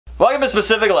Welcome to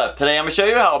Specific Loft. Today I'm going to show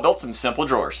you how I built some simple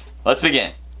drawers. Let's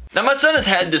begin. Now my son has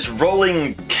had this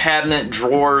rolling cabinet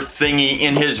drawer thingy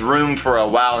in his room for a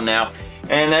while now.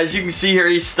 And as you can see here,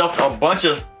 he's stuffed a bunch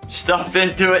of stuff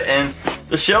into it and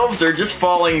the shelves are just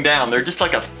falling down. They're just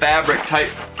like a fabric type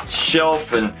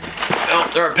shelf and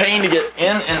they're a pain to get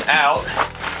in and out.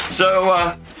 So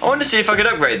I wanted to see if I could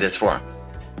upgrade this for him.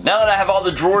 Now that I have all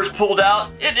the drawers pulled out,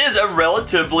 it is a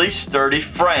relatively sturdy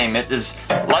frame. It is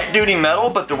light duty metal,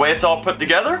 but the way it's all put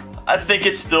together, I think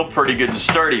it's still pretty good and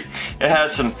sturdy. It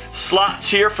has some slots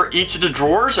here for each of the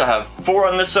drawers. I have 4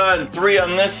 on this side and 3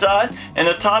 on this side. And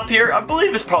the top here, I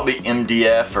believe is probably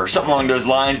MDF or something along those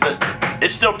lines, but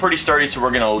it's still pretty sturdy, so we're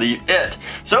gonna leave it.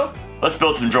 So let's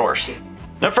build some drawers.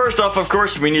 Now first off, of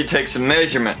course, we need to take some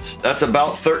measurements. That's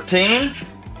about 13.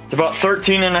 It's about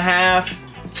 13 and a half.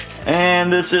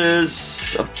 And this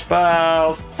is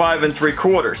about 5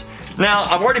 3/4. Now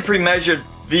I've already pre-measured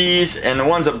these and the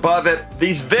ones above it.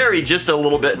 These vary just a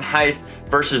little bit in height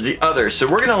versus the others. So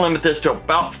we're gonna limit this to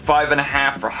about 5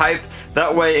 1/2 for height.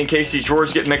 That way, in case these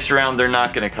drawers get mixed around, they're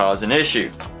not gonna cause an issue.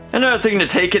 Another thing to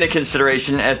take into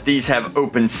consideration is these have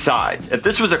open sides. If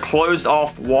this was a closed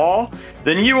off wall,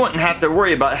 then you wouldn't have to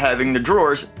worry about having the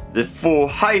drawers the full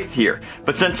height here.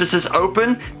 But since this is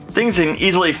open, things can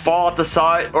easily fall at the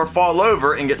side or fall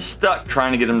over and get stuck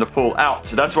trying to get them to pull out.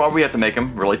 So that's why we have to make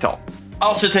them really tall.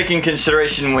 Also take in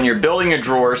consideration when you're building your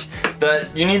drawers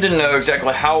that you need to know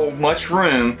exactly how much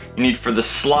room you need for the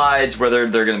slides, whether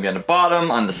they're gonna be on the bottom,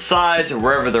 on the sides, or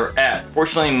wherever they're at.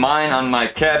 Fortunately, mine on my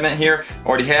cabinet here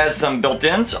already has some built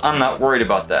in, so I'm not worried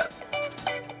about that.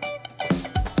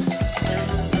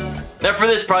 Now for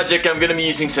this project, I'm gonna be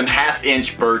using some 1/2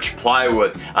 inch birch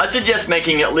plywood. I'd suggest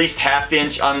making at least 1/2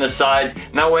 inch on the sides,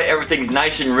 and that way everything's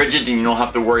nice and rigid and you don't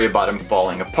have to worry about them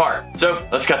falling apart. So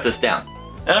let's cut this down.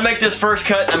 Now to make this first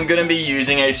cut, I'm gonna be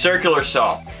using a circular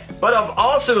saw. But I've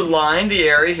also lined the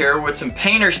area here with some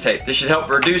painter's tape. This should help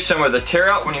reduce some of the tear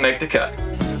out when you make the cut.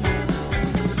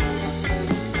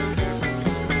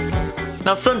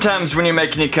 Now sometimes when you're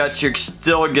making your cuts, you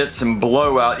still get some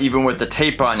blowout even with the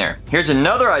tape on there. Here's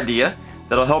another idea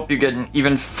that'll help you get an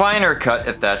even finer cut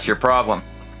if that's your problem.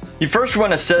 You first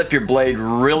want to set up your blade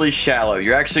really shallow.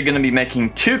 You're actually going to be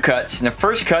making 2 cuts, and the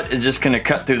first cut is just going to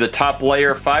cut through the top layer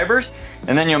of fibers,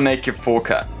 and then you'll make your full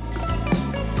cut.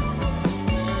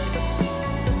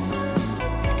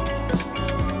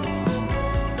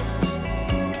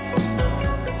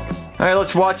 Alright,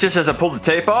 let's watch this as I pull the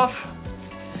tape off.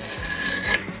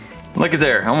 Look at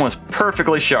there, almost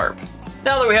perfectly sharp.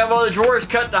 Now that we have all the drawers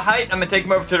cut to height, I'm going to take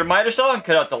them over to the miter saw and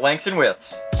cut out the lengths and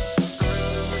widths.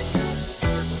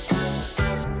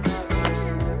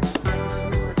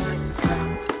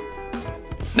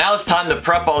 Now it's time to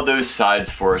prep all those sides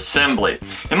for assembly.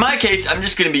 In my case, I'm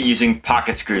just going to be using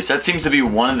pocket screws. That seems to be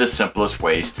one of the simplest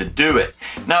ways to do it.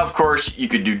 Now of course, you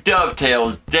could do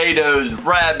dovetails, dados,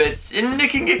 rabbets, and it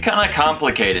can get kind of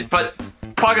complicated, but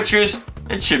pocket screws,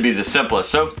 it should be the simplest,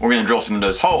 so we're going to drill some of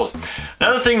those holes.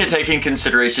 Another thing to take in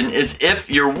consideration is if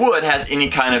your wood has any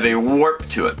kind of a warp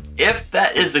to it. If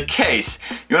that is the case,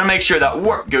 you want to make sure that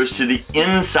warp goes to the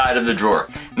inside of the drawer.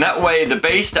 And that way the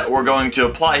base that we're going to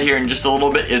apply here in just a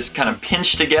little bit is kind of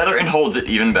pinched together and holds it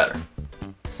even better.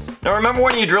 Now remember,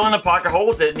 when you drill in the pocket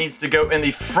holes, it needs to go in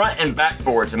the front and back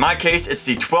boards. In my case, it's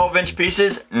the 12-inch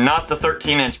pieces, not the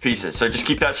 13-inch pieces, so just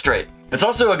keep that straight. It's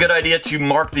also a good idea to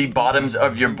mark the bottoms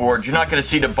of your board. You're not going to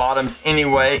see the bottoms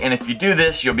anyway, and if you do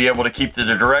this, you'll be able to keep the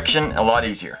direction a lot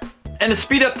easier. And to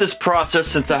speed up this process,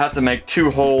 since I have to make 2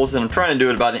 holes, and I'm trying to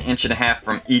do it about 1.5 inches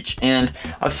from each end,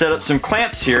 I've set up some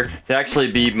clamps here to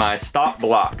actually be my stop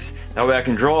blocks. That way I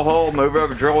can drill a hole, move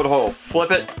over, drill a hole,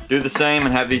 flip it, do the same,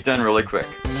 and have these done really quick.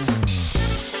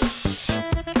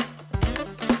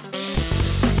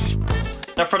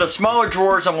 Now for the smaller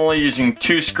drawers, I'm only using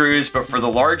 2 screws, but for the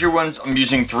larger ones, I'm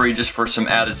using 3 just for some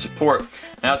added support.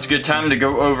 Now it's a good time to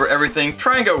go over everything.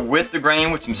 Try and go with the grain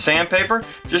with some sandpaper,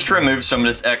 just to remove some of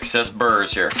this excess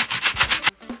burrs here.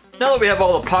 Now that we have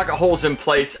all the pocket holes in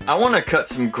place, I want to cut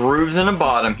some grooves in the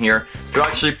bottom here to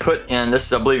actually put in,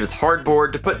 this I believe is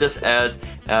hardboard, to put this as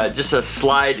just a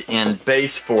slide in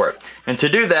base for it. And to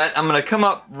do that, I'm going to come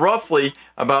up roughly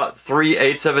about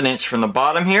 3/8 of an inch from the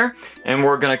bottom here, and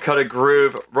we're going to cut a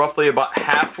groove roughly about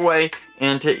halfway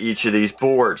into each of these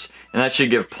boards. And that should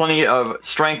give plenty of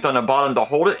strength on the bottom to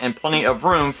hold it and plenty of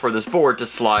room for this board to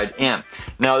slide in.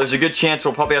 Now there's a good chance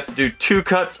we'll probably have to do 2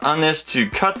 cuts on this to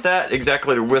cut that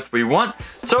exactly the width we want.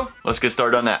 So let's get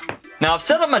started on that. Now I've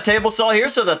set up my table saw here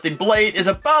so that the blade is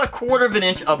about 1/4 of an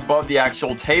inch above the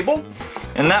actual table.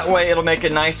 and that way it'll make a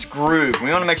nice groove.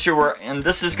 We want to make sure and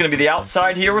this is going to be the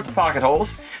outside here with the pocket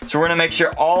holes. So we're going to make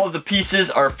sure all of the pieces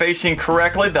are facing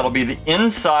correctly. That'll be the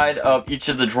inside of each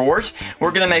of the drawers.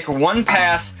 We're going to make one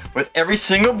pass with every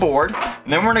single board,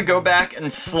 and then we're going to go back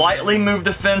and slightly move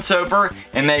the fence over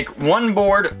and make one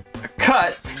board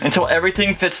cut until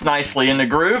everything fits nicely in the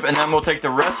groove, and then we'll take the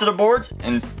rest of the boards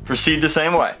and proceed the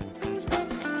same way.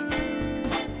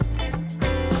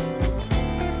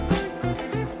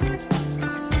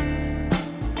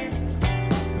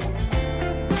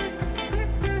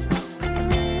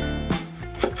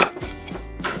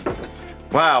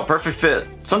 Wow, perfect fit.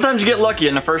 Sometimes you get lucky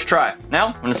in the first try. Now,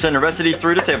 I'm gonna send the rest of these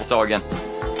through the table saw again.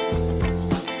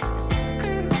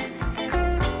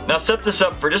 Now set this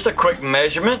up for just a quick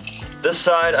measurement. This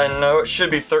side, I know it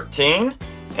should be 13.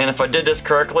 And if I did this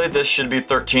correctly, this should be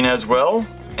 13 as well.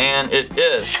 And it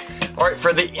is. All right,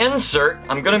 for the insert,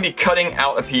 I'm gonna be cutting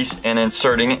out a piece and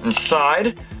inserting it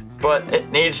inside, but it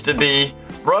needs to be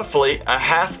roughly a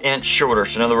 1/2 inch shorter.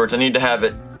 So in other words, I need to have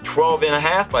it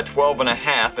 12.5 by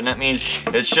 12.5, and that means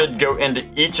it should go into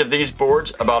each of these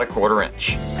boards about a 1/4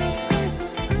 inch.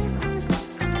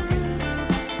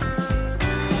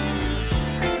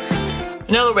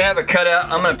 Now that we have it cut out,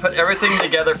 I'm going to put everything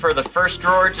together for the first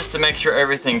drawer just to make sure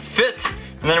everything fits,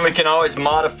 and then we can always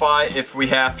modify if we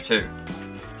have to.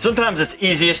 Sometimes it's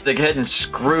easiest to go ahead and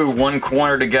screw one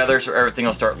corner together so everything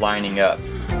will start lining up.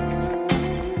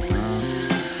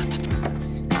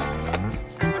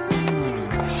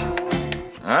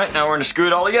 Alright, now we're going to screw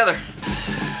it all together.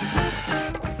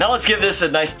 Now let's give this a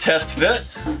nice test fit.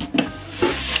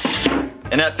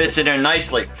 And that fits in there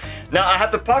nicely. Now I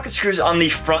have the pocket screws on the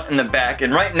front and the back,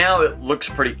 and right now it looks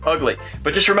pretty ugly.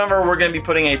 But just remember, we're going to be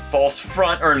putting a false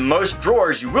front, or in most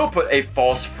drawers you will put a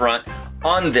false front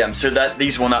on them so that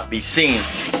these will not be seen.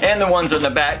 And the ones on the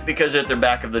back, because at the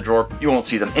back of the drawer, you won't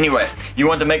see them anyway. You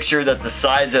want to make sure that the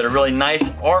sides that are really nice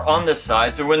are on this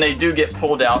side, so when they do get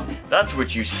pulled out, that's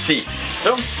what you see.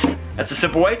 So, that's a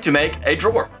simple way to make a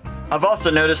drawer. I've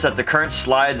also noticed that the current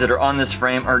slides that are on this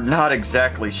frame are not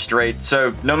exactly straight,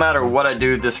 so no matter what I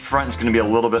do, this front is going to be a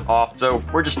little bit off, so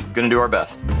we're just going to do our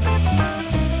best.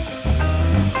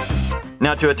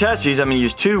 Now to attach these, I'm going to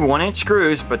use 2 1-inch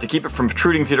screws, but to keep it from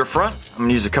protruding through the front, I'm going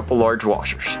to use a couple large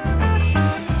washers.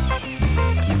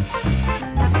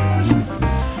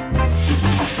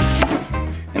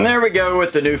 And there we go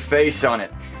with the new face on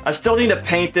it. I still need to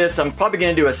paint this. I'm probably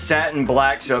going to do a satin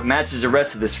black so it matches the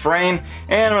rest of this frame,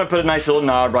 and I'm going to put a nice little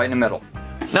knob right in the middle.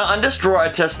 Now on this drawer, I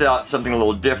tested out something a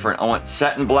little different. I want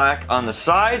satin black on the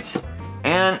sides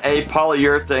and a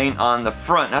polyurethane on the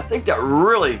front. And I think that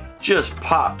really just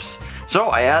pops. So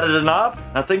I added a knob,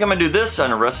 and I think I'm going to do this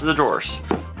on the rest of the drawers.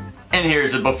 And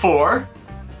here's the before,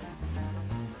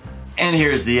 and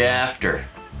here's the after.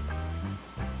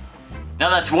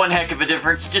 Now that's one heck of a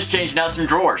difference, just changing out some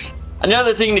drawers.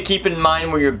 Another thing to keep in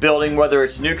mind when you're building, whether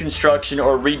it's new construction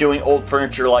or redoing old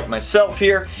furniture like myself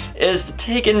here, is to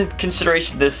take in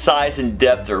consideration the size and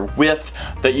depth or width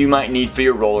that you might need for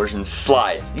your rollers and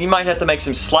slides. You might have to make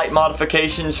some slight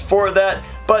modifications for that,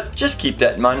 but just keep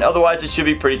that in mind. Otherwise, it should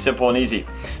be pretty simple and easy.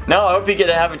 Now, I hope you get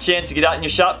to have a chance to get out in your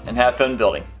shop and have fun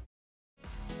building.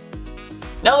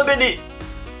 Now the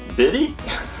bitty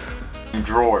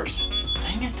drawers.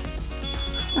 Dang it.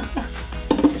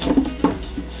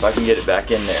 If I can get it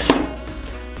back in there.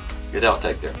 Good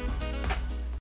outtake there.